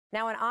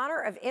Now, in honor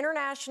of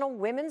International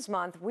Women's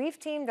Month, we've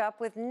teamed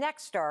up with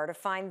Nexstar to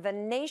find the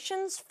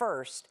nation's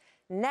first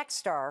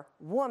Nexstar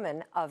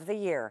Woman of the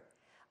Year.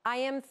 I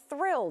am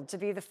thrilled to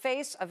be the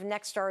face of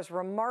Nexstar's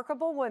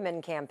Remarkable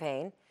Women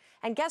campaign.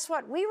 And guess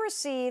what? We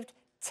received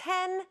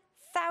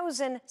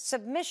 10,000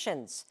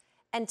 submissions.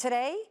 And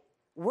today,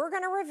 we're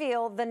going to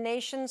reveal the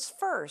nation's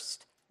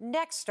first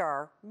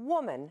Nexstar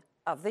Woman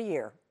of the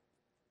Year.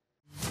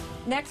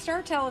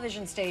 Nexstar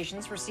television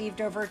stations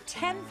received over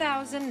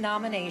 10,000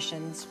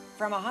 nominations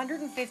from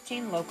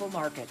 115 local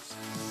markets.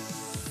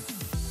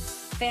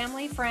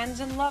 Family, friends,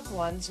 and loved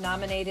ones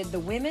nominated the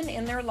women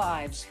in their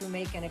lives who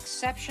make an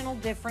exceptional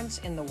difference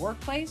in the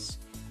workplace,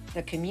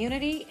 the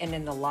community, and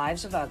in the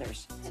lives of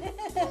others.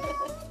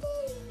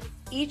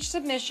 Each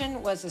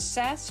submission was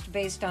assessed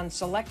based on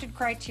selected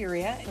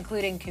criteria,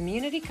 including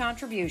community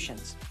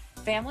contributions,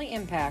 family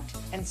impact,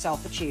 and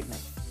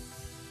self-achievement.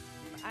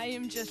 I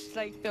am just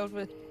filled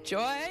with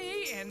joy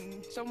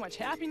and so much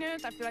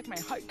happiness. I feel like my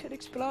heart could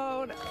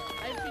explode.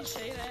 I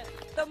appreciate it.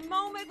 The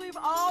moment we've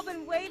all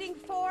been waiting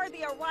for,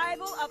 the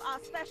arrival of our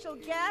special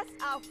guest,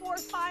 our 4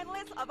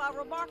 finalists of our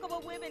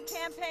Remarkable Women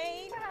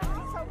campaign.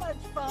 So much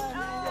fun.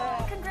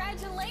 Oh,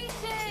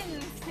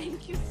 congratulations.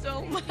 Thank you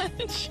so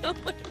much. Oh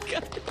my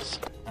gosh.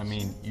 I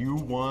mean, you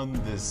won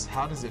this.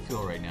 How does it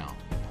feel right now?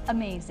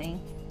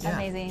 Amazing. Yeah.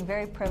 Amazing.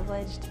 Very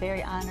privileged,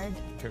 very honored.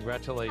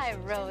 Congratulations. Hi,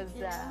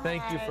 Rosa.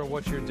 Thank you for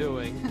what you're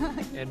doing,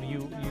 and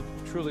you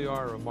truly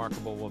are a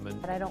remarkable woman.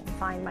 But I don't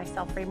find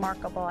myself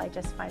remarkable. I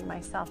just find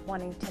myself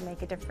wanting to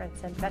make a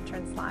difference in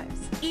veterans'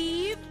 lives.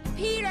 Eve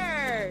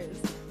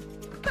Peters.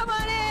 Come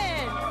on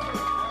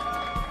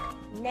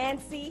in.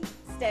 Nancy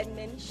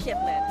Stedman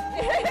Shiplin.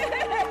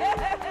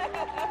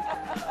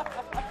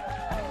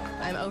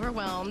 I'm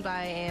overwhelmed.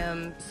 I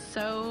am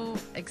so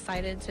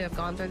excited to have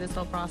gone through this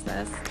whole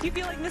process. Do you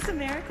feel like Miss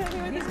America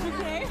here with this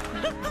bouquet?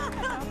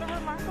 I'm the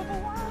remarkable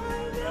one.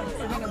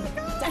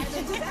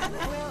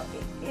 Well,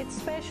 it's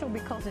special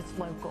because it's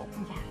local.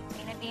 Yeah, I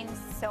mean, it means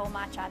so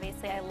much.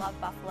 Obviously, I love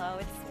Buffalo.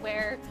 It's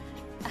where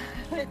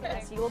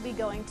You will be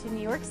going to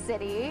New York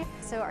City.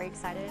 So are you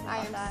excited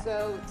about that?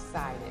 So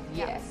excited,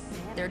 yes.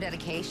 Their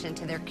dedication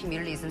to their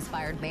communities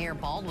inspired Mayor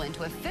Baldwin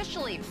to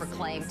officially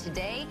proclaim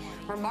today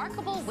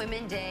Remarkable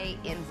Women Day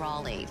in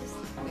Raleigh.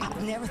 I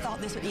never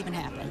thought this would even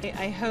happen.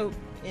 I hope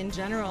in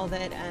general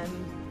that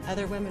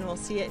other women will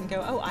see it and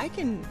go, oh, I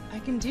can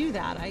do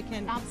that. I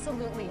can.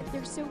 Absolutely.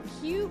 They're so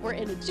cute. We're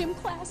in a gym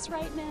class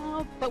right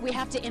now, but we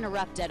have to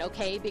interrupt it,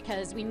 okay?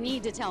 Because we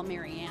need to tell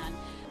Marianne,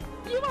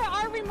 you are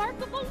our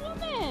remarkable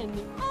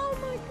woman. Oh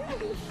my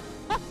goodness.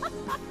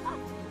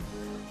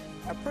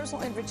 A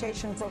personal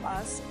invitation from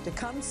us to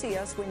come see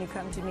us when you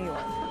come to New York.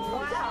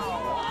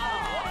 Wow.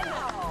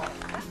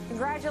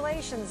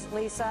 Congratulations,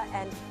 Lisa,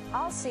 and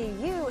I'll see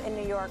you in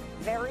New York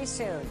very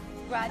soon.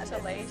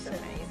 Congratulations.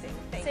 Amazing.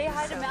 Say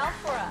hi to Mel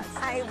for us.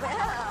 I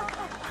will.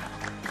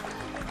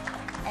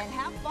 And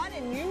have fun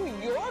in New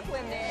York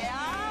when they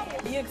are.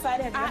 Are you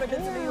excited? Have you ever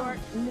been to New York?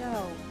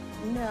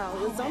 No,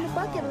 it was on the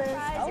bucket list.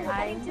 You're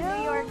heading to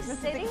New York City?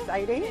 This is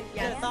exciting.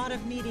 The thought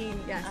of meeting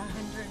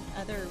 100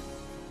 other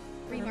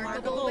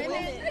remarkable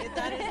women.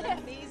 That is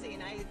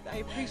amazing. I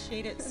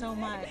appreciate it so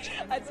much.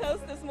 A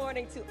toast this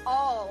morning to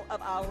all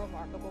of our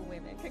remarkable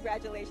women.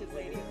 Congratulations,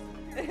 ladies.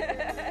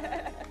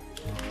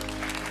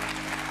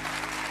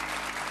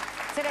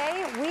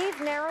 Today, we've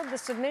narrowed the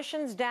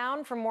submissions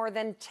down from more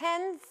than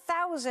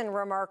 10,000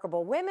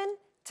 remarkable women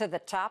to the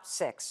top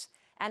 6.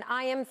 And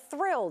I am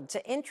thrilled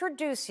to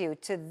introduce you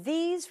to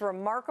these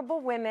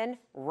remarkable women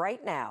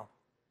right now.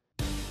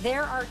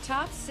 There are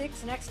top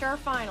 6 Nexstar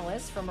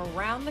finalists from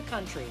around the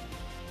country,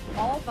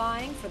 all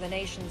vying for the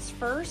nation's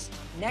first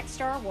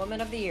Nexstar Woman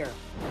of the Year.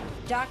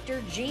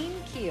 Dr. Jean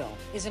Keel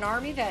is an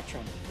Army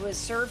veteran who has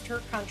served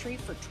her country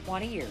for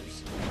 20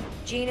 years.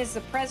 Jean is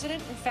the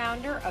president and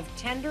founder of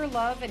Tender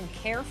Love and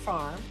Care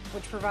Farm,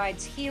 which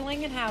provides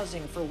healing and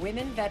housing for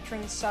women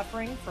veterans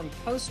suffering from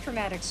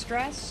post-traumatic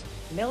stress,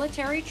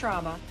 military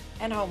trauma,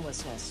 and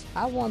homelessness.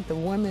 I want the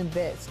women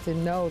vets to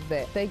know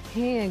that they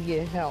can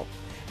get help,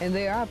 and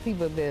there are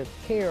people that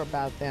care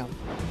about them.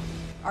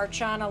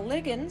 Archana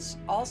Liggins,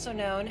 also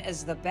known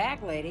as the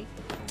Bag Lady,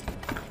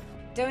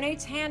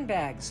 donates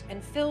handbags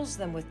and fills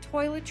them with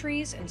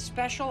toiletries and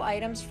special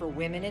items for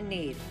women in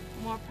need.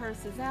 More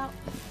purses out.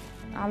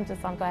 I'm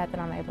glad that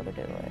I'm able to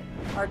do it.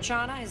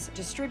 Archana has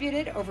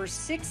distributed over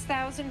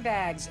 6,000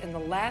 bags in the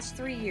last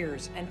 3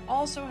 years and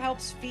also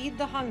helps feed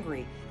the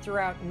hungry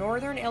throughout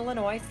Northern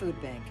Illinois Food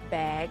Bank.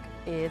 Bag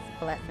is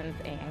blessings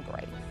and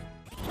grace.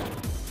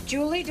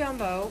 Julie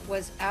Dumbo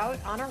was out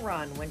on a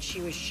run when she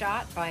was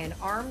shot by an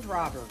armed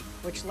robber,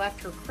 which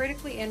left her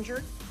critically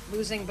injured,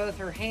 losing both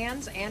her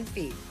hands and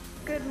feet.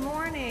 Good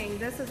morning.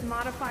 This is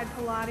Modified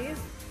Pilates.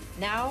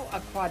 Now a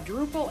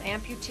quadruple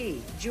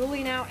amputee,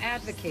 Julie now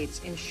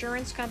advocates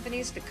insurance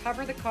companies to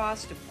cover the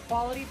cost of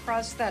quality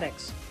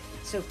prosthetics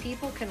so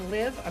people can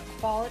live a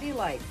quality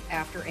life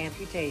after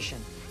amputation.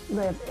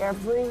 Live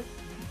every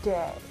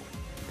day,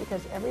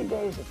 because every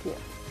day is a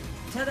gift.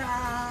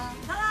 Ta-da!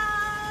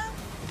 Ta-da!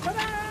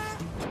 Ta-da!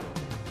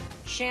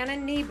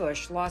 Shannon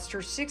Niebusch lost her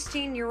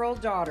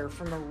 16-year-old daughter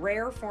from a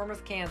rare form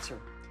of cancer.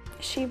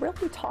 She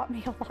really taught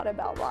me a lot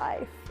about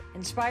life.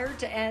 Inspired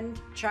to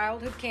end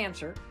childhood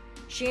cancer,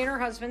 she and her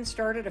husband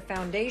started a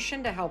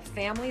foundation to help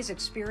families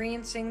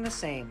experiencing the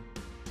same.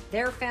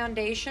 Their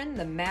foundation,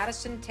 the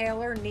Madison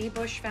Taylor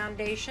Niebusch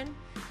Foundation,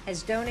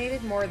 has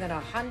donated more than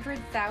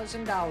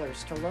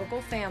 $100,000 to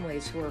local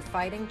families who are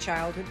fighting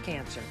childhood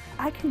cancer.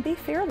 I can be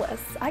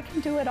fearless. I can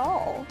do it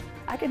all.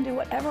 I can do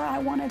whatever I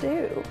want to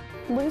do.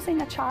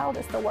 Losing a child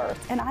is the worst,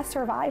 and I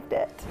survived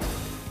it.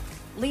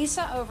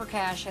 Lisa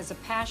Overcash has a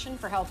passion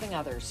for helping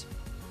others.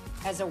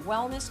 As a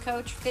wellness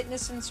coach,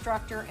 fitness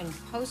instructor, and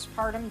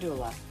postpartum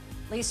doula,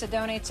 Lisa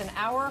donates an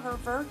hour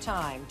of her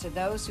time to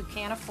those who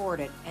can't afford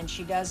it, and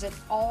she does it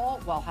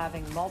all while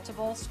having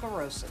multiple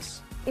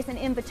sclerosis. It's an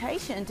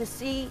invitation to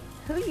see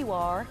who you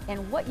are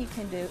and what you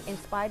can do in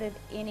spite of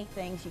any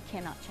things you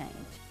cannot change.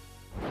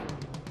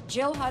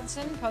 Jill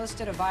Hudson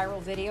posted a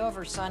viral video of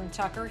her son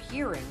Tucker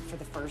hearing for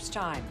the first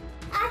time.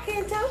 I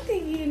can talk to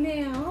you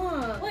now,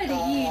 huh? What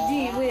are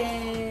you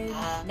doing?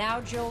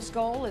 Now Jill's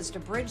goal is to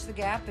bridge the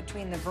gap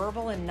between the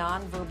verbal and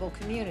nonverbal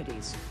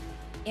communities.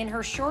 In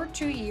her short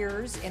 2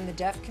 years in the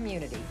deaf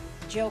community,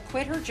 Jill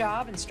quit her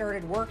job and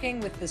started working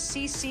with the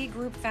CC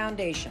Group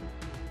Foundation,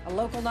 a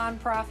local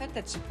nonprofit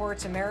that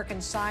supports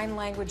American Sign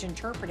Language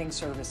interpreting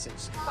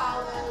services.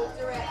 Follow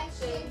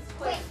directions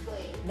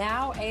quickly.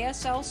 Now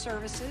ASL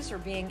services are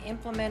being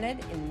implemented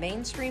in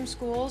mainstream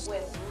schools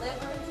with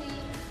liberty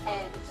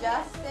and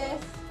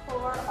justice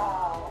for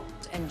all.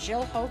 And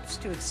Jill hopes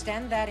to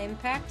extend that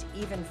impact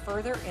even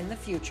further in the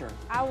future.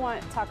 I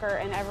want Tucker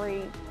and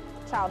every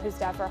child who's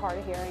deaf or hard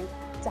of hearing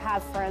to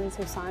have friends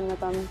who sign with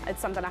them. It's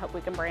something I hope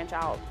we can branch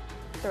out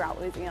throughout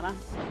Louisiana.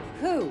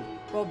 Who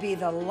will be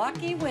the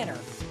lucky winner?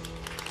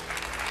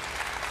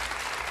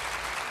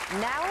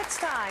 Now it's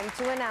time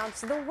to announce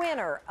the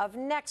winner of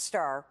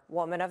Nexstar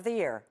Woman of the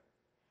Year.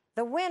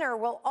 The winner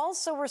will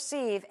also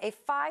receive a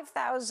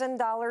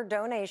 $5,000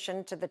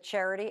 donation to the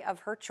charity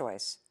of her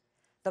choice.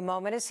 The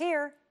moment is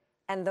here,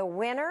 and the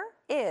winner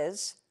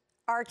is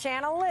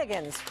Archana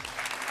Liggins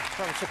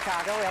from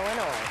Chicago,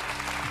 Illinois.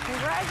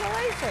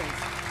 Congratulations.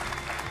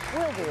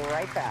 We'll be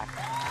right back.